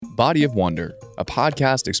Body of Wonder, a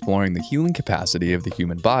podcast exploring the healing capacity of the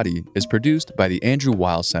human body, is produced by the Andrew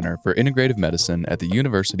Weil Center for Integrative Medicine at the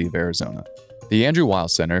University of Arizona. The Andrew Weil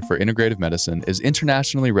Center for Integrative Medicine is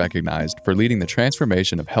internationally recognized for leading the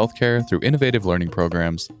transformation of healthcare through innovative learning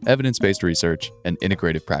programs, evidence-based research, and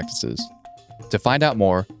integrative practices. To find out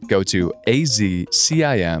more, go to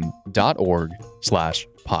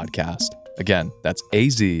azcim.org/podcast. Again, that's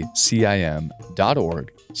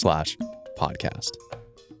azcim.org/podcast.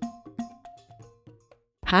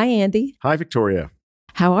 Hi, Andy. Hi, Victoria.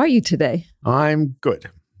 How are you today? I'm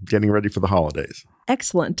good. Getting ready for the holidays.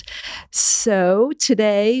 Excellent. So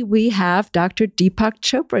today we have Dr. Deepak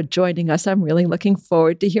Chopra joining us. I'm really looking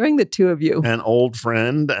forward to hearing the two of you. An old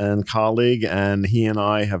friend and colleague, and he and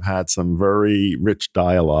I have had some very rich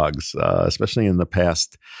dialogues, especially in the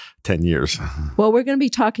past 10 years. Well, we're going to be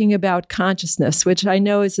talking about consciousness, which I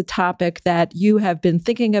know is a topic that you have been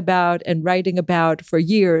thinking about and writing about for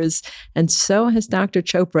years. And so has Dr.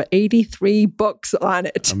 Chopra, 83 books on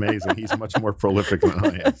it. Amazing. He's much more prolific than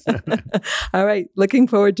I am. All right. Looking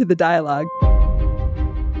forward to the dialogue.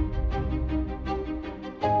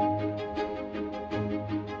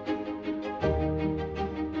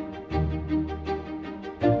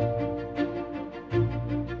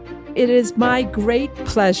 It is my great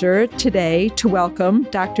pleasure today to welcome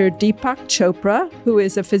Dr. Deepak Chopra, who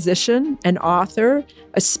is a physician, an author,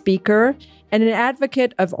 a speaker, and an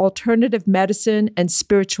advocate of alternative medicine and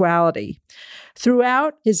spirituality.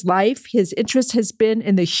 Throughout his life, his interest has been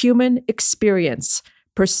in the human experience,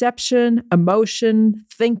 perception, emotion,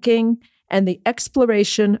 thinking, and the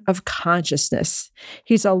exploration of consciousness.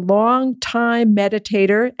 He's a long-time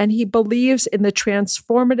meditator, and he believes in the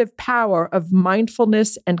transformative power of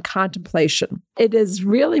mindfulness and contemplation. It is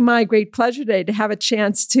really my great pleasure today to have a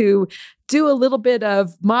chance to do a little bit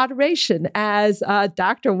of moderation as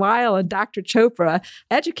Dr. Weil and Dr. Chopra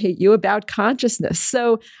educate you about consciousness.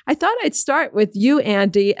 So I thought I'd start with you,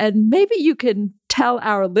 Andy, and maybe you can tell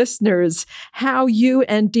our listeners how you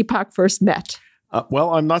and Deepak first met.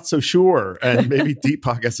 Well, I'm not so sure. And maybe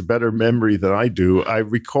Deepak has a better memory than I do. I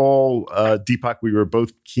recall, Deepak, we were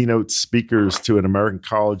both keynote speakers to an American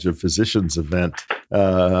College of Physicians event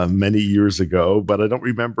many years ago, but I don't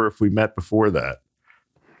remember if we met before that.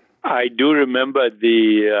 I do remember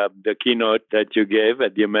the keynote that you gave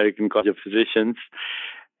at the American College of Physicians.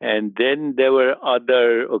 And then there were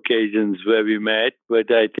other occasions where we met,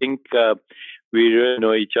 but I think we really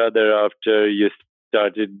know each other after you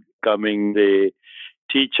started becoming the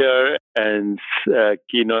teacher and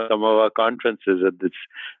keynote some of our conferences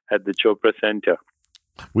at the Chopra Center.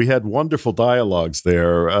 We had wonderful dialogues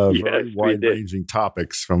there, yes, very wide-ranging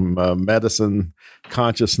topics from medicine,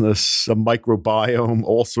 consciousness, the microbiome,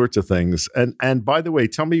 all sorts of things. And by the way,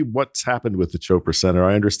 tell me what's happened with the Chopra Center.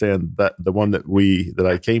 I understand that the one that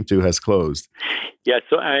I came to has closed. Yeah,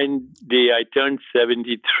 so I turned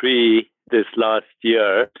 73 this last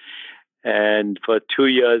year. And for 2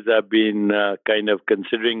 years, I've been kind of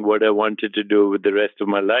considering what I wanted to do with the rest of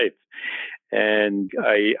my life. And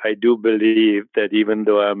I do believe that even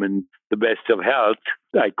though I'm in the best of health,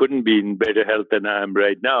 I couldn't be in better health than I am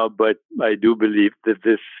right now. But I do believe that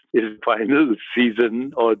this is the final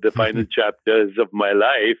season or the final chapters of my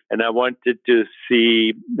life. And I wanted to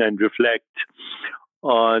see and reflect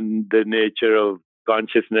on the nature of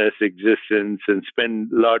consciousness, existence, and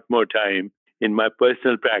spend a lot more time in my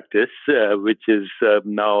personal practice, which is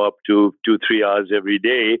now up to 2-3 hours every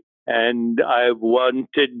day. And I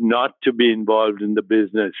wanted not to be involved in the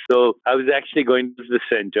business. So I was actually going to the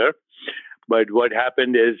center. But what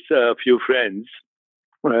happened is a few friends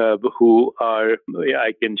who are,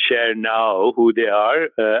 I can share now who they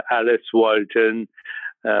are, Alice Walton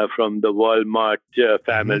from the Walmart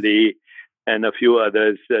family, and a few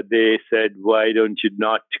others, they said, why don't you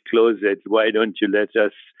not close it? Why don't you let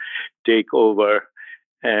us take over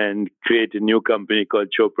and create a new company called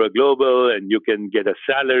Chopra Global, and you can get a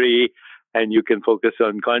salary and you can focus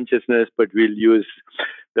on consciousness, but we'll use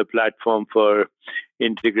the platform for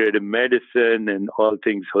integrative medicine and all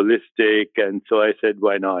things holistic. And so I said,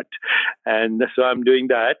 why not? And so I'm doing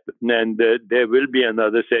that. And there will be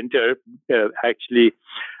another center, actually,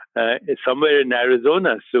 somewhere in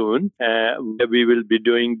Arizona soon, where we will be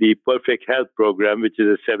doing the Perfect Health program, which is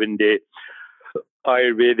a 7-day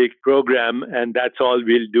Ayurvedic program, and that's all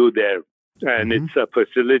we'll do there. And it's a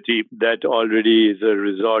facility that already is a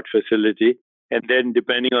resort facility. And then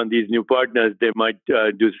depending on these new partners, they might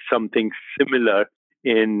do something similar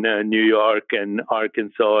in New York and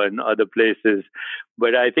Arkansas and other places.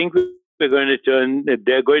 But I think we're going to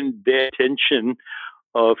their attention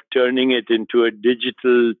of turning it into a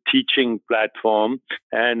digital teaching platform.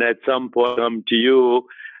 And at some point come to you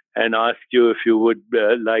and ask you if you would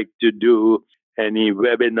like to do any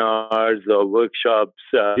webinars or workshops,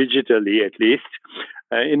 digitally at least,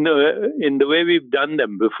 in the way we've done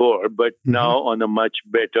them before, but now on a much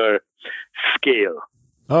better scale.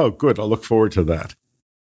 Oh, good. I'll look forward to that.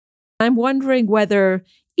 I'm wondering whether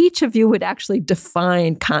each of you would actually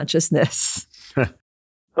define consciousness.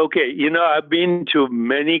 Okay, I've been to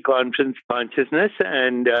many conferences on consciousness,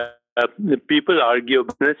 and people argue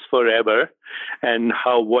about this forever and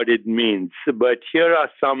what it means. But here are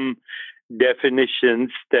some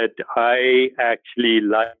definitions that I actually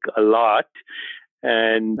like a lot,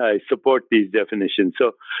 and I support these definitions.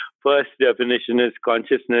 So, first definition is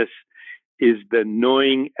consciousness is the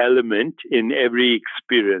knowing element in every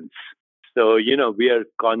experience. So, we are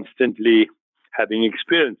constantly having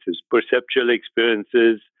experiences, perceptual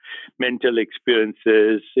experiences, mental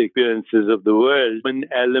experiences, experiences of the world. One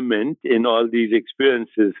element in all these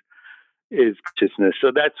experiences is consciousness.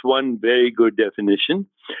 So that's one very good definition.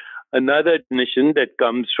 Another definition that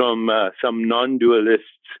comes from some non-dualists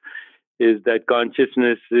is that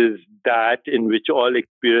consciousness is that in which all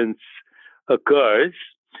experience occurs,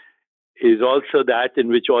 is also that in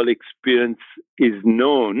which all experience is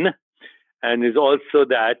known, and is also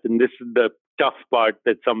that, and this is the tough part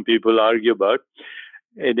that some people argue about,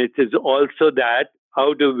 and it is also that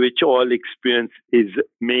out of which all experience is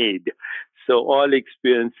made. So all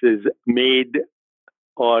experience is made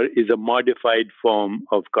or is a modified form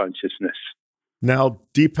of consciousness. Now,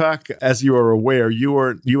 Deepak, as you are aware, you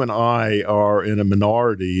and I are in a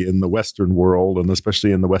minority in the Western world, and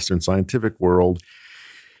especially in the Western scientific world,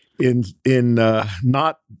 in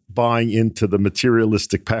not buying into the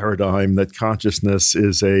materialistic paradigm that consciousness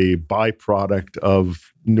is a byproduct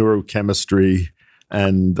of neurochemistry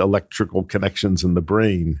and electrical connections in the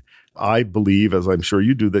brain. I believe, as I'm sure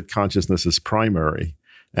you do, that consciousness is primary.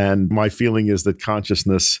 And my feeling is that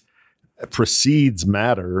consciousness precedes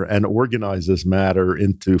matter and organizes matter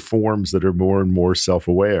into forms that are more and more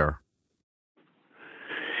self-aware.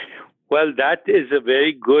 Well, that is a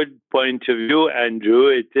very good point of view, Andrew.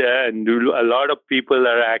 And a lot of people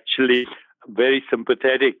are actually very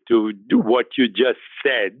sympathetic to what you just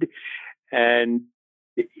said. And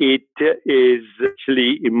it is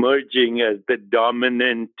actually emerging as the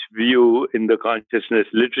dominant view in the consciousness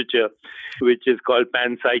literature, which is called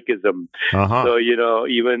panpsychism. So,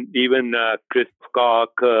 even Christoph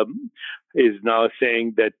Koch is now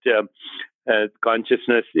saying that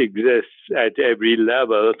consciousness exists at every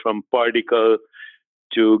level, from particle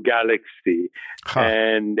to galaxy.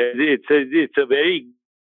 And it's a very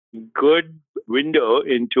good window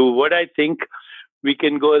into what I think we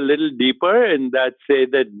can go a little deeper, and that say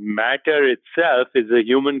that matter itself is a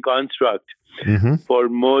human construct for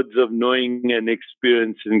modes of knowing and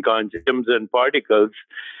experience in atoms and particles.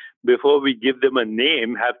 Before we give them a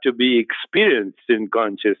name, have to be experienced in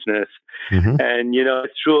consciousness. And,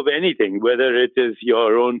 it's true of anything, whether it is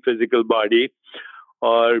your own physical body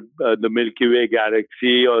or the Milky Way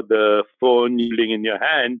galaxy or the phone holding in your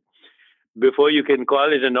hand. Before you can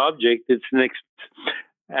call it an object, it's an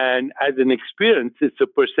and as an experience, it's a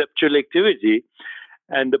perceptual activity.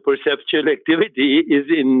 And the perceptual activity is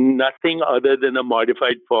in nothing other than a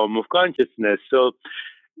modified form of consciousness. So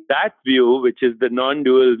that view, which is the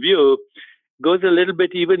non-dual view, goes a little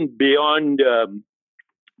bit even beyond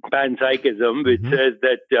panpsychism, which says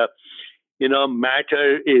that,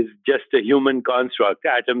 matter is just a human construct,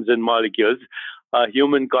 atoms and molecules,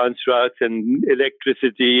 human constructs, and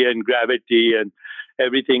electricity and gravity and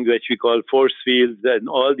everything which we call force fields, and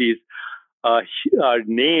all these are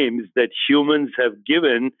names that humans have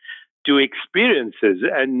given to experiences.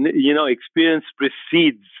 And, experience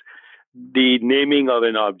precedes the naming of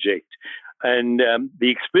an object. And the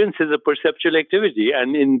experience is a perceptual activity.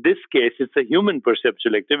 And in this case, it's a human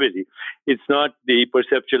perceptual activity. It's not the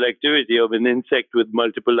perceptual activity of an insect with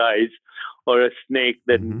multiple eyes or a snake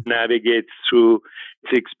that navigates through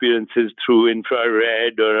its experiences through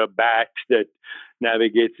infrared, or a bat that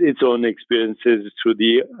navigates its own experiences through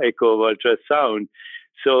the echo of ultrasound.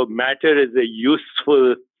 So matter is a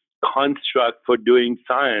useful construct for doing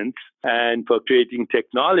science and for creating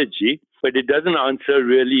technology, but it doesn't answer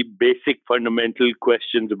really basic fundamental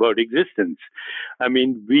questions about existence. I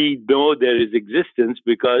mean, we know there is existence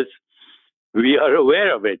because we are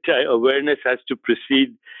aware of it. Awareness has to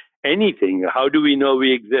precede anything. How do we know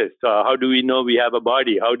we exist? How do we know we have a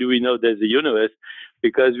body? How do we know there's a universe?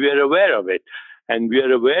 Because we are aware of it. And we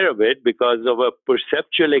are aware of it because of a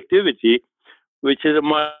perceptual activity, which is a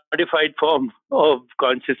modified form of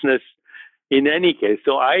consciousness in any case.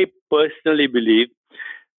 So I personally believe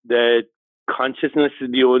that consciousness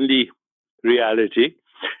is the only reality.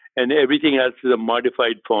 and everything else is a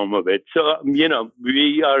modified form of it. So,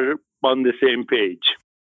 we are on the same page.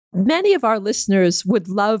 Many of our listeners would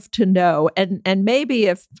love to know, and maybe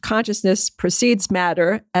if consciousness precedes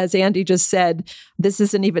matter, as Andy just said, this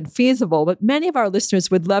isn't even feasible, but many of our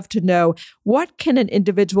listeners would love to know, what can an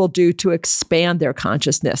individual do to expand their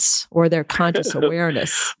consciousness or their conscious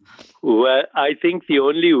awareness? Well, I think the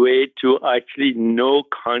only way to actually know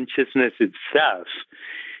consciousness itself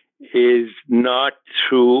is not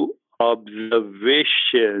through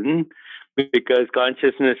observation, because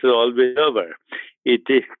consciousness is always over. It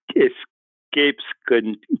escapes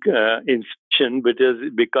inspection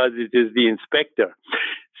because it is the inspector.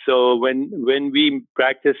 So when we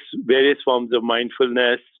practice various forms of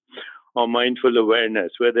mindfulness or mindful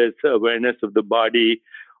awareness, whether it's awareness of the body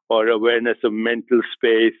or awareness of mental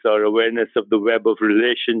space or awareness of the web of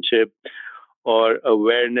relationship or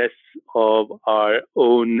awareness of our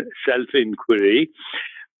own self-inquiry,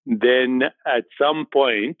 then at some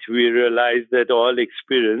point we realize that all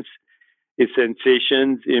experience is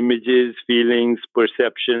sensations, images, feelings,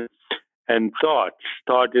 perception, and thoughts.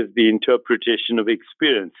 Thought is the interpretation of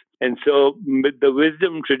experience. And so the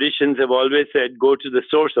wisdom traditions have always said, go to the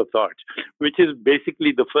source of thought, which is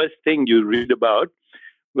basically the first thing you read about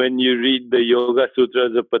when you read the Yoga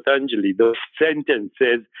Sutras of Patanjali. The sentence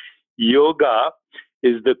says, yoga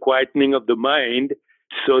is the quietening of the mind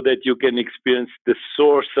so that you can experience the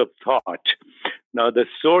source of thought. Now, the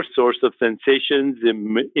source of sensations,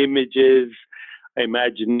 images,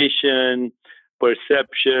 imagination,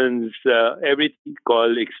 perceptions, everything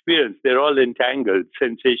called experience, they're all entangled.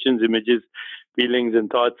 Sensations, images, feelings, and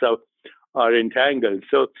thoughts are entangled.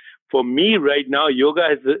 So for me right now, yoga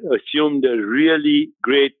has assumed a really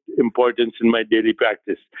great importance in my daily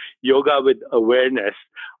practice. Yoga with awareness,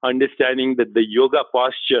 understanding that the yoga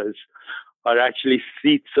postures are actually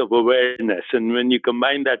seats of awareness. And when you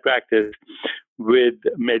combine that practice with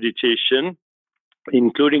meditation,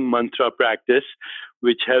 including mantra practice,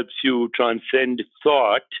 which helps you transcend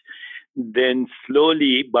thought, then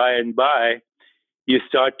slowly, by and by, you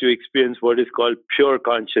start to experience what is called pure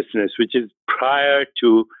consciousness, which is prior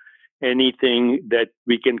to anything that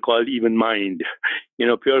we can call even mind.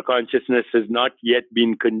 Pure consciousness has not yet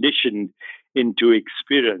been conditioned into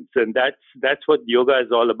experience. And that's what yoga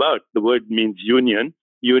is all about. The word means union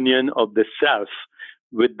of the self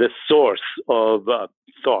with the source of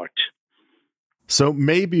thought. So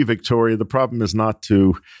maybe, Victoria, the problem is not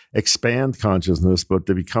to expand consciousness, but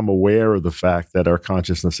to become aware of the fact that our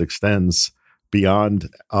consciousness extends beyond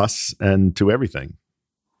us and to everything.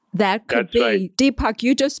 That could be. Right. Deepak,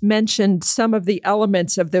 you just mentioned some of the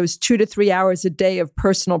elements of those 2 to 3 hours a day of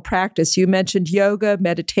personal practice. You mentioned yoga,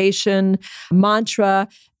 meditation, mantra.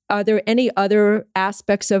 Are there any other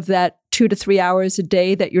aspects of that 2 to 3 hours a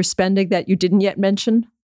day that you're spending that you didn't yet mention?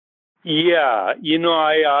 Yeah.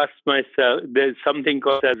 I asked myself, there's something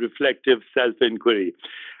called a reflective self-inquiry.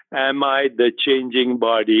 Am I the changing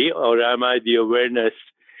body, or am I the awareness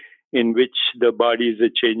in which the body is a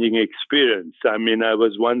changing experience? I mean, I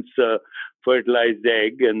was once a fertilized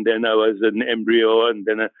egg, and then I was an embryo, and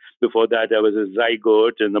then before that I was a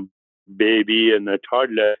zygote and a baby and a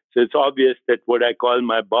toddler. So it's obvious that what I call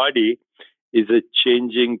my body is a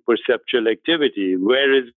changing perceptual activity.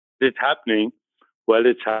 Where is it happening? Well,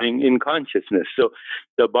 it's happening in consciousness. So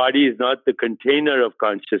the body is not the container of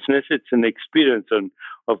consciousness, it's an experience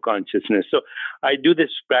of consciousness. So I do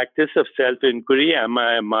this practice of self-inquiry. Am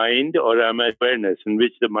I a mind, or am I awareness, in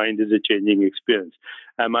which the mind is a changing experience?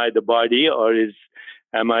 Am I the body, or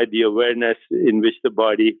am I the awareness in which the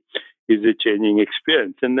body is a changing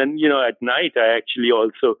experience? And then, at night, I actually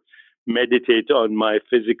also meditate on my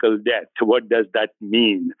physical death. What does that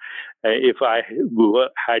mean? If I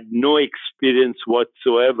had no experience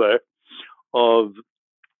whatsoever of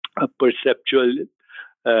a perceptual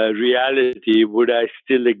reality, would I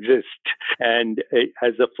still exist? And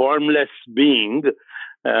as a formless being,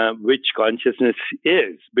 which consciousness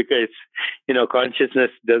is, because consciousness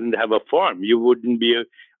doesn't have a form. You wouldn't be,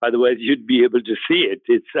 otherwise you'd be able to see it.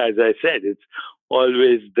 It's, as I said, it's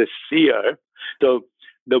always the seer. So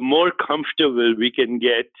the more comfortable we can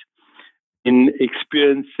get in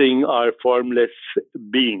experiencing our formless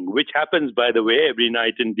being, which happens, by the way, every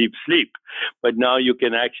night in deep sleep. But now you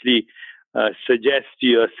can actually suggest to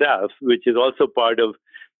yourself, which is also part of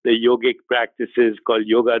the yogic practices called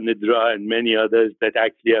Yoga Nidra and many others that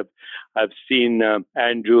actually I've seen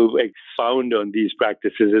Andrew expound on these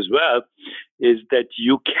practices as well, is that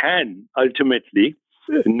you can ultimately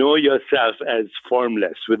know yourself as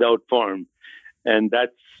formless, without form. And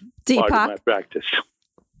that's Deepak, part of my practice.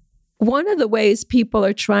 One of the ways people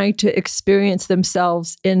are trying to experience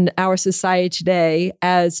themselves in our society today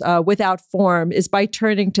as without form is by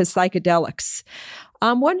turning to psychedelics.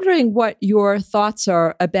 I'm wondering what your thoughts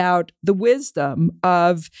are about the wisdom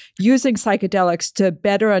of using psychedelics to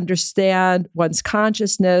better understand one's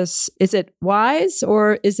consciousness. Is it wise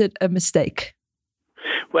or is it a mistake?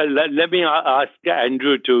 Well, let me ask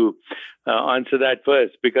Andrew to answer that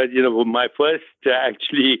first, because, my first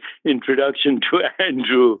actually introduction to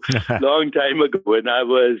Andrew long time ago when I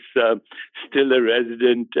was still a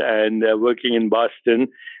resident and working in Boston,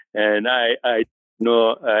 and I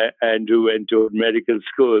know Andrew went to medical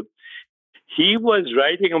school. He was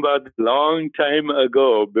writing about a long time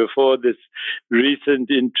ago, before this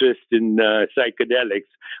recent interest in psychedelics.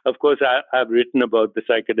 Of course, I've written about the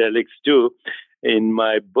psychedelics too in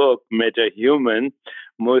my book, Meta-Human,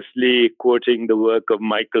 mostly quoting the work of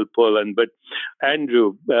Michael Pollan. But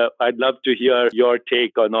Andrew, I'd love to hear your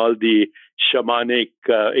take on all the shamanic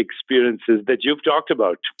experiences that you've talked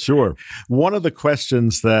about. Sure. One of the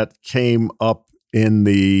questions that came up in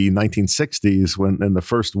the 1960s, when in the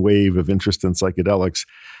first wave of interest in psychedelics,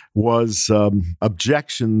 was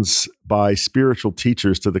objections by spiritual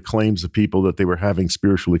teachers to the claims of people that they were having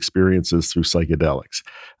spiritual experiences through psychedelics.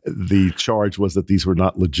 The charge was that these were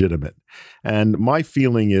not legitimate. And my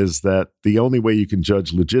feeling is that the only way you can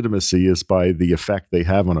judge legitimacy is by the effect they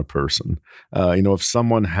have on a person. If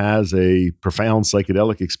someone has a profound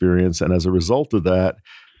psychedelic experience and as a result of that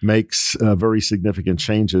makes very significant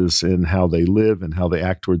changes in how they live and how they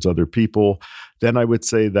act towards other people, then I would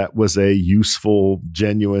say that was a useful,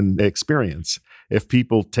 genuine experience. If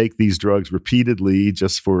people take these drugs repeatedly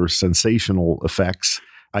just for sensational effects,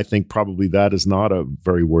 I think probably that is not a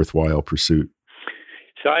very worthwhile pursuit.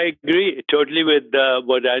 So I agree totally with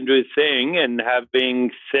what Andrew is saying. And having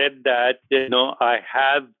said that, I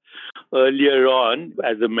have earlier on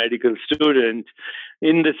as a medical student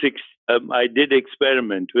in the 60s, I did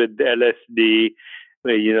experiment with LSD,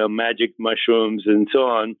 magic mushrooms and so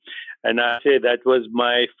on. And I say that was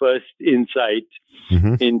my first insight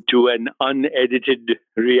into an unedited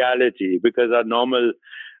reality, because our normal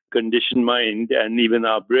conditioned mind and even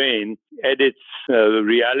our brain edits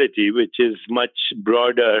reality, which is much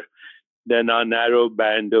broader than our narrow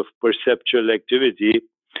band of perceptual activity,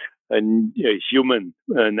 and human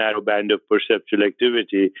narrow band of perceptual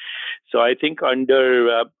activity. So I think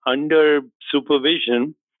under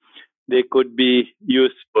supervision, they could be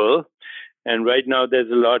useful. And right now, there's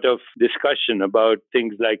a lot of discussion about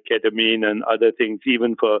things like ketamine and other things,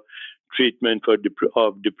 even for treatment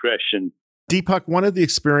of depression. Deepak, one of the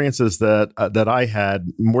experiences that I had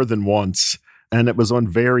more than once, and it was on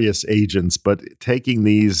various agents, but taking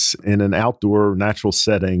these in an outdoor natural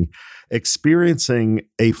setting, experiencing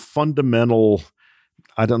a fundamental,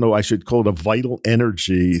 I don't know, I should call it a vital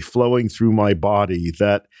energy flowing through my body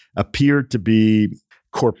that appeared to be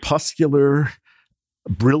corpuscular,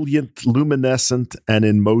 brilliant, luminescent, and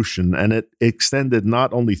in motion. And it extended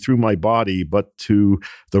not only through my body, but to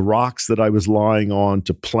the rocks that I was lying on,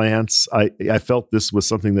 to plants. I felt this was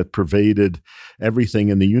something that pervaded everything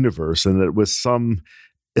in the universe, and it was some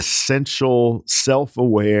essential,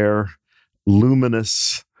 self-aware,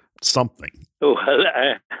 luminous something. Well,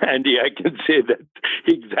 Andy, I can say that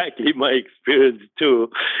exactly my experience too.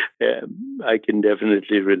 I can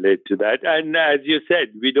definitely relate to that. And as you said,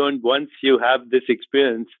 once you have this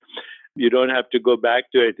experience, you don't have to go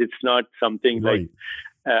back to it. It's not something right.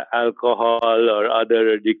 like alcohol or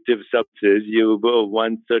other addictive substances. You go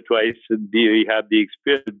once or twice, you have the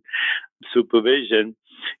experience, supervision.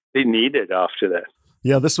 They need it after that.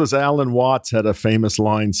 Yeah, this was Alan Watts had a famous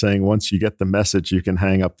line saying, once you get the message, you can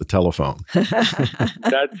hang up the telephone.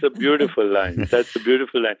 That's a beautiful line.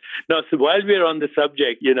 Now, so while we're on the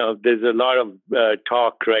subject, there's a lot of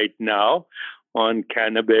talk right now on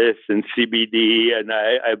cannabis and CBD, and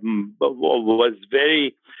I was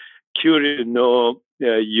very curious to know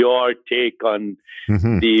your take on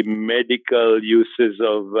the medical uses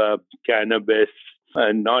of cannabis,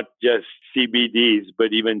 and not just CBDs,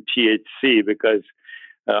 but even THC, because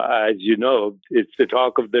as you know, it's the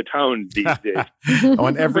talk of the town these days.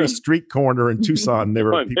 On every street corner in Tucson,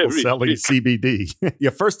 there are people selling CBD.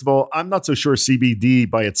 Yeah, first of all, I'm not so sure CBD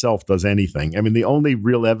by itself does anything. I mean, the only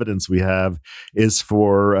real evidence we have is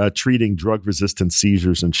for treating drug-resistant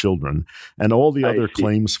seizures in children. And all the other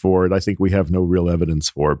claims for it, I think we have no real evidence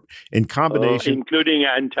for. In combination... including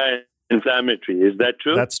anti-inflammatory. Is that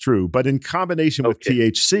true? That's true. But in combination with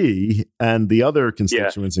THC and the other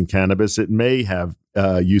constituents in cannabis, it may have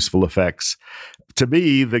useful effects. To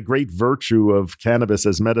me, the great virtue of cannabis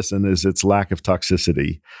as medicine is its lack of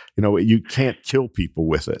toxicity. You can't kill people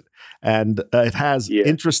with it. And it has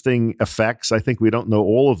interesting effects. I think we don't know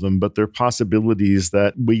all of them, but there are possibilities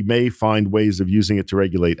that we may find ways of using it to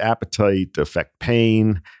regulate appetite, to affect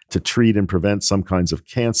pain, to treat and prevent some kinds of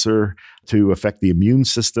cancer, to affect the immune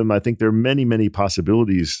system. I think there are many, many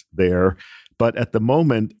possibilities there. But at the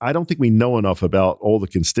moment, I don't think we know enough about all the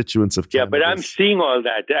constituents of cannabis. Yeah, but I'm seeing all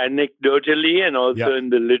that anecdotally and also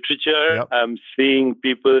in the literature. Yep. I'm seeing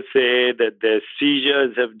people say that their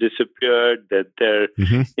seizures have disappeared, that their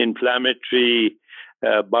inflammatory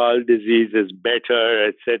bowel disease is better,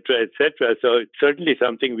 et cetera, et cetera. So it's certainly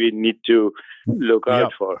something we need to look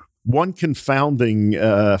out for. One confounding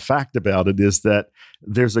fact about it is that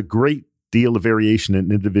there's a great deal of variation in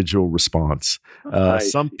individual response.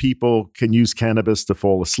 Some people can use cannabis to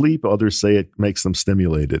fall asleep. Others say it makes them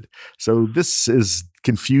stimulated. So this is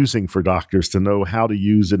confusing for doctors to know how to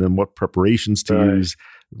use it and what preparations to use.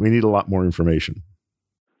 We need a lot more information.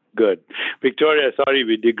 Good. Victoria, sorry,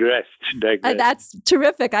 we digressed. That's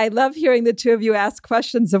terrific. I love hearing the two of you ask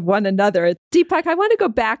questions of one another. Deepak, I want to go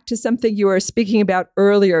back to something you were speaking about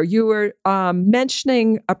earlier. You were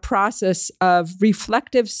mentioning a process of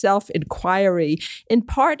reflective self-inquiry, in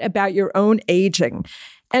part about your own aging.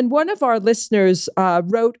 And one of our listeners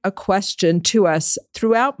wrote a question to us.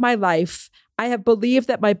 Throughout my life, I have believed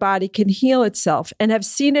that my body can heal itself and have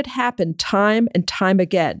seen it happen time and time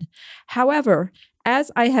again. However,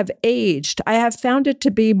 as I have aged, I have found it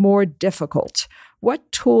to be more difficult.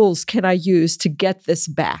 What tools can I use to get this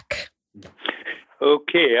back?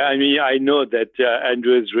 Okay. I mean, I know that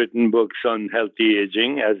Andrew has written books on healthy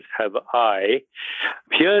aging, as have I.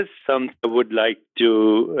 Here's something I would like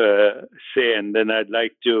to say, and then I'd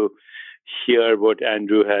like to hear what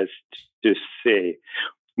Andrew has to say.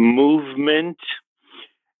 Movement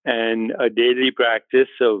and a daily practice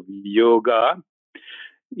of yoga,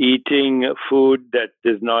 eating food that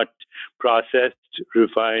is not processed,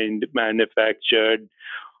 refined, manufactured,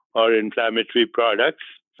 or inflammatory products,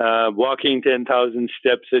 walking 10,000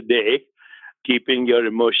 steps a day, keeping your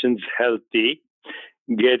emotions healthy,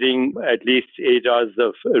 getting at least 8 hours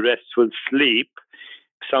of restful sleep,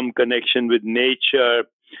 some connection with nature,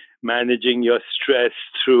 managing your stress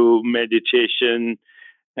through meditation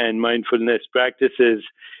and mindfulness practices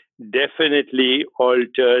definitely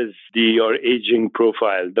alters your aging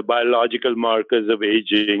profile, the biological markers of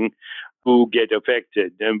aging who get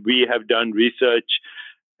affected. And we have done research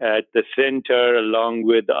at the center along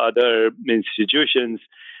with other institutions,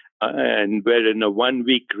 and we're in a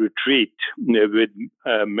 1-week retreat with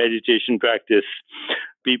meditation practice.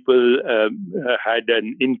 People had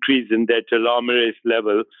an increase in their telomerase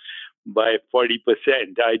level by 40%.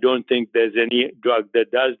 I don't think there's any drug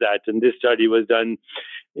that does that. And this study was done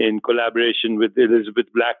in collaboration with Elizabeth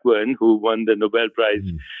Blackburn, who won the Nobel Prize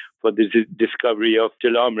for the discovery of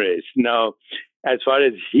telomerase. Now, as far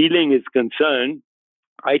as healing is concerned,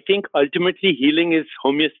 I think ultimately healing is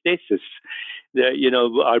homeostasis.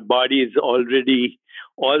 Our body is already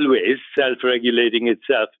always self-regulating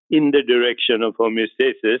itself in the direction of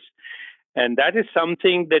homeostasis. And that is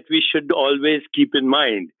something that we should always keep in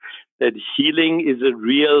mind, that healing is a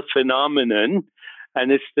real phenomenon, and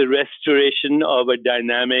it's the restoration of a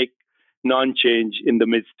dynamic non-change in the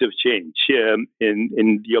midst of change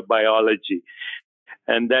in your biology.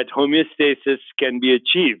 And that homeostasis can be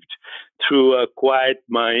achieved through a quiet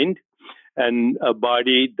mind and a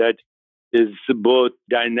body that is both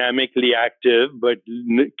dynamically active, but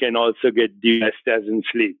can also get de-stressed as in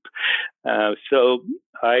sleep. So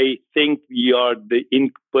I think you're the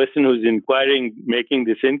person who's making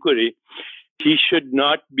this inquiry. He should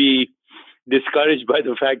not be discouraged by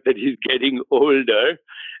the fact that he's getting older.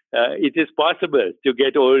 It is possible to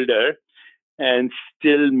get older and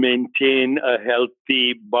still maintain a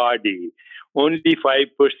healthy body. Only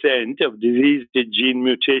 5% of diseased gene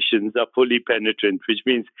mutations are fully penetrant, which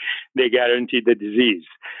means they guarantee the disease.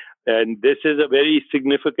 And this is a very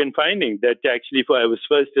significant finding that actually I was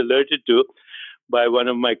first alerted to by one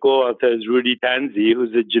of my co-authors, Rudy Tanzi,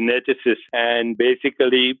 who's a geneticist. And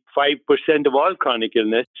basically 5% of all chronic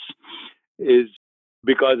illness is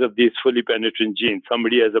because of these fully penetrant genes.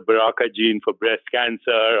 Somebody has a BRCA gene for breast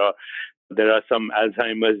cancer, or there are some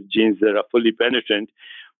Alzheimer's genes that are fully penetrant.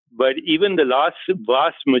 But even the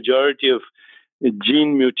vast majority of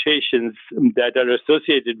gene mutations that are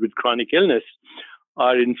associated with chronic illness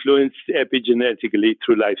are influenced epigenetically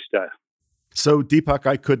through lifestyle. So, Deepak,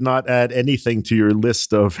 I could not add anything to your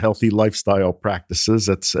list of healthy lifestyle practices.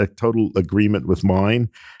 That's a total agreement with mine.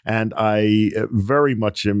 And I very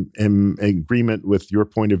much am in agreement with your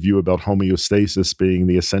point of view about homeostasis being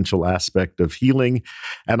the essential aspect of healing.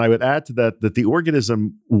 And I would add to that the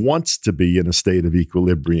organism wants to be in a state of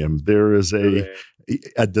equilibrium. There is a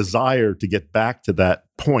desire to get back to that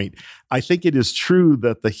point. I think it is true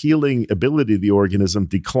that the healing ability of the organism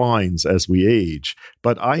declines as we age,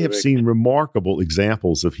 but I have seen remarkable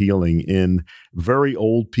examples of healing in very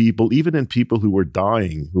old people, even in people who were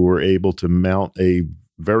dying, who were able to mount a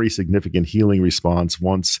very significant healing response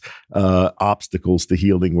once obstacles to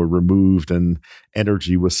healing were removed and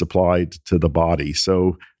energy was supplied to the body.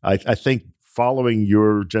 So I think following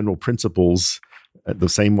your general principles, the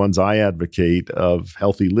same ones I advocate of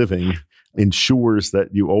healthy living, ensures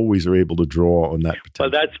that you always are able to draw on that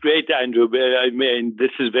potential. Well, that's great, Andrew. I mean,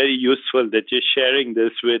 this is very useful that you're sharing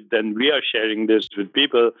this with, and we are sharing this with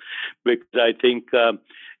people, because I think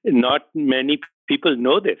not many people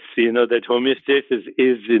know this, that homeostasis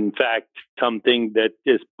is in fact something that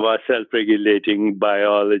is self-regulating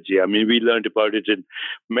biology. I mean, we learned about it in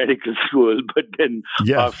medical school, but then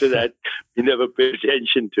after that, we never paid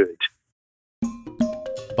attention to it.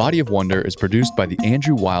 Body of Wonder is produced by the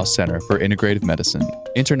Andrew Weil Center for Integrative Medicine,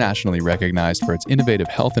 internationally recognized for its innovative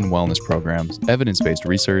health and wellness programs, evidence-based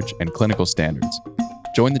research, and clinical standards.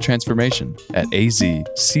 Join the transformation at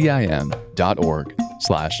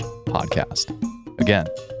azcim.org/podcast. Again,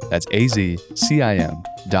 that's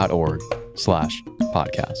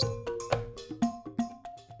azcim.org/podcast.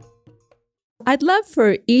 I'd love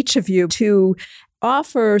for each of you to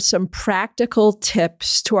offer some practical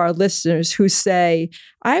tips to our listeners who say,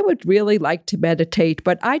 I would really like to meditate,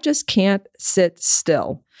 but I just can't sit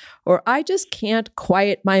still, or I just can't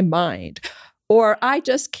quiet my mind, or I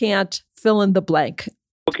just can't fill in the blank.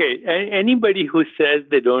 Okay, anybody who says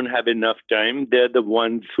they don't have enough time, they're the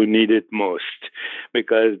ones who need it most,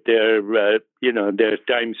 because they're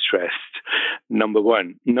time stressed, number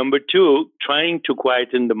one. Number two, trying to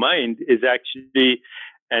quieten the mind is actually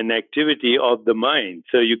an activity of the mind.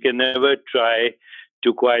 So you can never try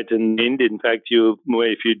to quieten the mind. In fact,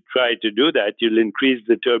 if you try to do that, you'll increase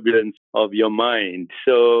the turbulence of your mind.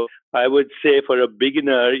 So I would say for a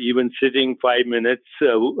beginner, even sitting 5 minutes,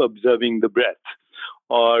 observing the breath,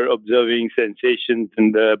 or observing sensations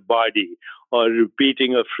in the body, or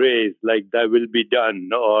repeating a phrase like "Thy will be done,"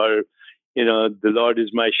 or the Lord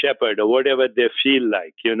is my shepherd, or whatever they feel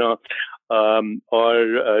like, or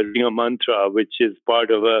reading a mantra, which is part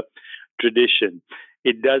of a tradition.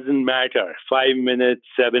 It doesn't matter. 5 minutes,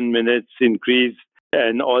 7 minutes, increase.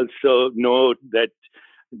 And also note that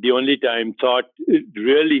the only time thought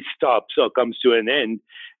really stops or comes to an end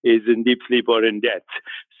is in deep sleep or in death.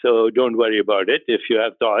 So don't worry about it. If you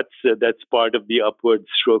have thoughts, that's part of the upward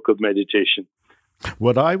stroke of meditation.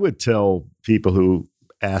 What I would tell people who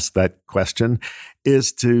ask that question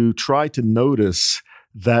is to try to notice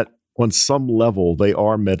that on some level they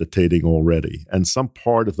are meditating already, and some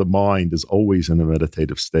part of the mind is always in a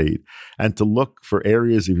meditative state, and to look for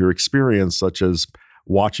areas of your experience, such as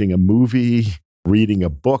watching a movie, reading a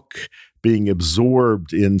book, being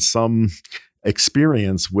absorbed in some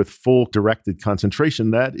experience with full directed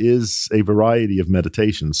concentration. That is a variety of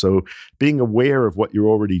meditation. So being aware of what you're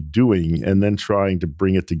already doing and then trying to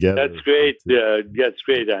bring it together. That's great. That's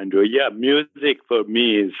great, Andrew. Yeah, music for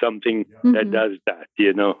me is something that does that,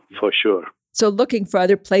 for sure. So looking for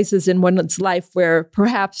other places in one's life where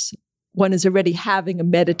perhaps one is already having a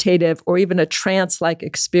meditative or even a trance-like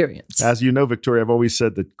experience. As you know, Victoria, I've always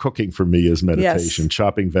said that cooking for me is meditation,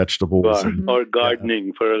 chopping vegetables. Or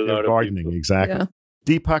gardening for a lot of people. Gardening, exactly. Yeah.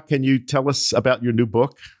 Deepak, can you tell us about your new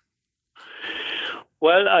book?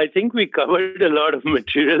 Well, I think we covered a lot of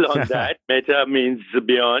material on that. Meta means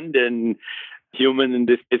beyond, and human, in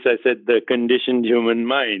this case, I said the conditioned human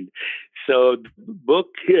mind. So the book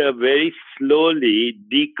very slowly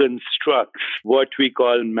deconstructs what we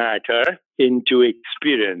call matter into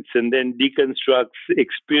experience, and then deconstructs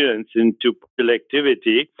experience into perceptual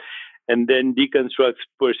activity, and then deconstructs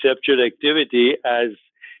perceptual activity as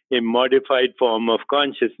a modified form of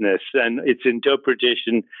consciousness and its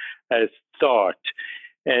interpretation as thought.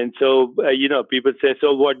 And so, people say,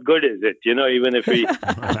 so what good is it? Even if we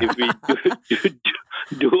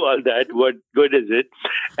do all that, what good is it?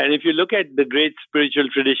 And if you look at the great spiritual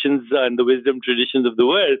traditions and the wisdom traditions of the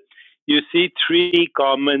world, you see three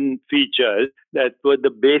common features that were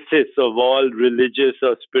the basis of all religious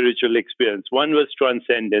or spiritual experience. One was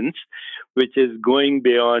transcendence, which is going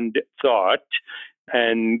beyond thought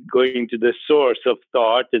and going to the source of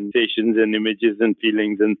thought and sensations and images and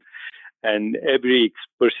feelings and and every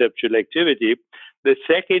perceptual activity. The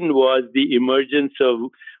second was the emergence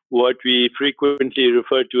of what we frequently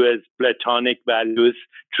refer to as Platonic values: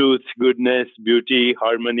 truth, goodness, beauty,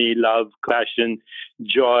 harmony, love, compassion,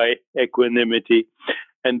 joy, equanimity.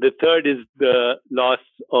 And the third is the loss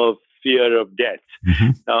of fear of death.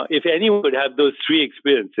 Now, if anyone would have those three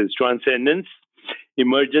experiences, transcendence,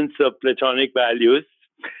 emergence of Platonic values,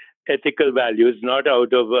 ethical values, not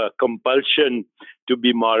out of a compulsion to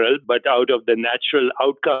be moral, but out of the natural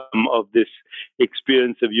outcome of this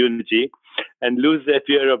experience of unity, and lose their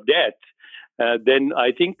fear of death, then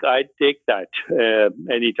I think I'd take that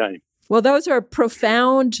anytime. Well, those are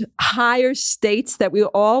profound, higher states that we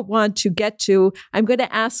all want to get to. I'm going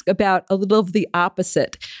to ask about a little of the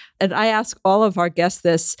opposite. And I ask all of our guests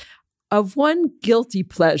this, of one guilty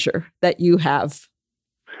pleasure that you have.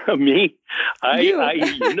 Me? I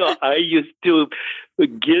used to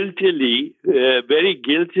guiltily, very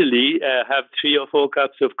guiltily have 3 or 4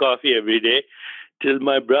 cups of coffee every day, till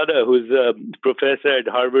my brother, who's a professor at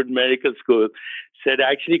Harvard Medical School, said,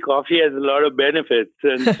 actually, coffee has a lot of benefits.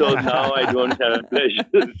 And so now I don't have pleasures.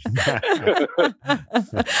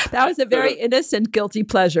 That was a very innocent, guilty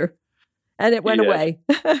pleasure. And it went away.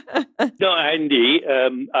 No, Andy,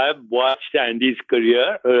 I've watched Andy's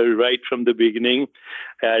career right from the beginning.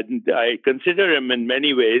 And I consider him in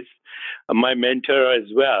many ways my mentor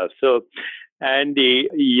as well. So, Andy,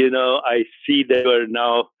 I see that you're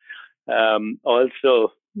now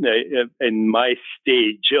also in my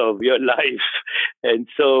stage of your life. And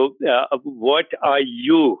so what are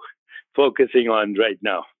you focusing on right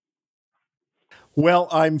now? Well,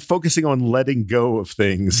 I'm focusing on letting go of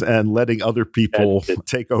things and letting other people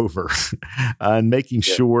take over and making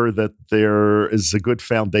sure that there is a good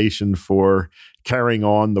foundation for carrying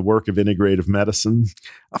on the work of integrative medicine,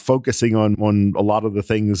 focusing on a lot of the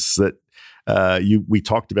things that we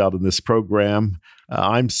talked about in this program.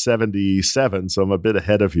 I'm 77, so I'm a bit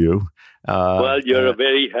ahead of you. Well, you're a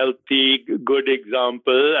very healthy, good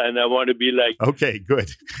example, and I want to be like... Okay,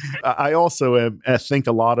 good. I also think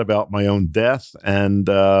a lot about my own death and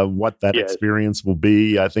what that experience will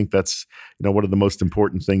be. I think that's one of the most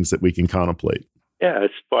important things that we can contemplate. Yeah,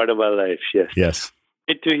 it's part of our life, yes. Yes.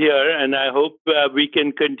 Good to hear, and I hope we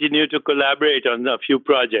can continue to collaborate on a few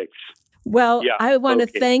projects. Well, I want to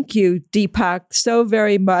thank you, Deepak, so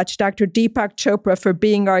very much, Dr. Deepak Chopra, for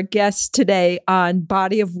being our guest today on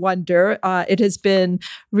Body of Wonder. It has been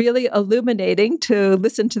really illuminating to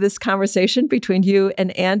listen to this conversation between you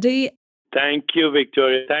and Andy. Thank you,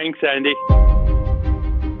 Victoria. Thanks, Andy.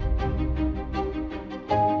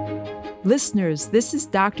 Listeners, this is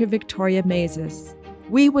Dr. Victoria Maizes.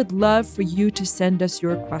 We would love for you to send us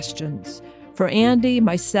your questions for Andy,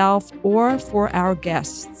 myself, or for our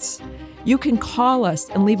guests. You can call us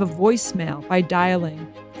and leave a voicemail by dialing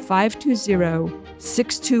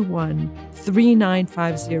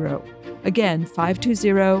 520-621-3950. Again,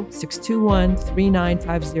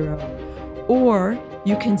 520-621-3950. Or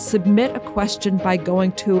you can submit a question by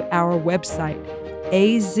going to our website,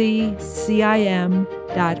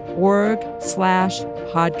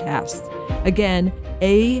 azcim.org/podcast. Again,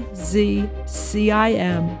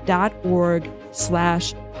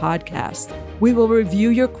 azcim.org/podcast. We will review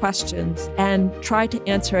your questions and try to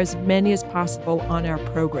answer as many as possible on our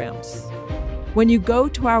programs. When you go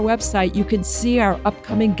to our website, you can see our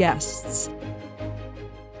upcoming guests.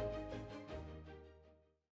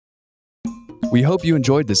 We hope you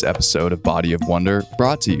enjoyed this episode of Body of Wonder,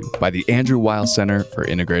 brought to you by the Andrew Weil Center for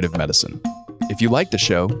Integrative Medicine. If you like the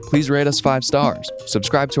show, please rate us 5 stars,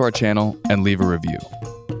 subscribe to our channel, and leave a review.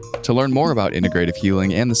 To learn more about integrative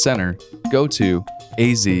healing and the center, go to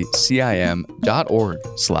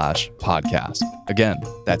azcim.org/podcast. Again,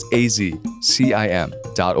 that's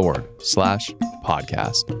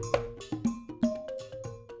azcim.org/podcast.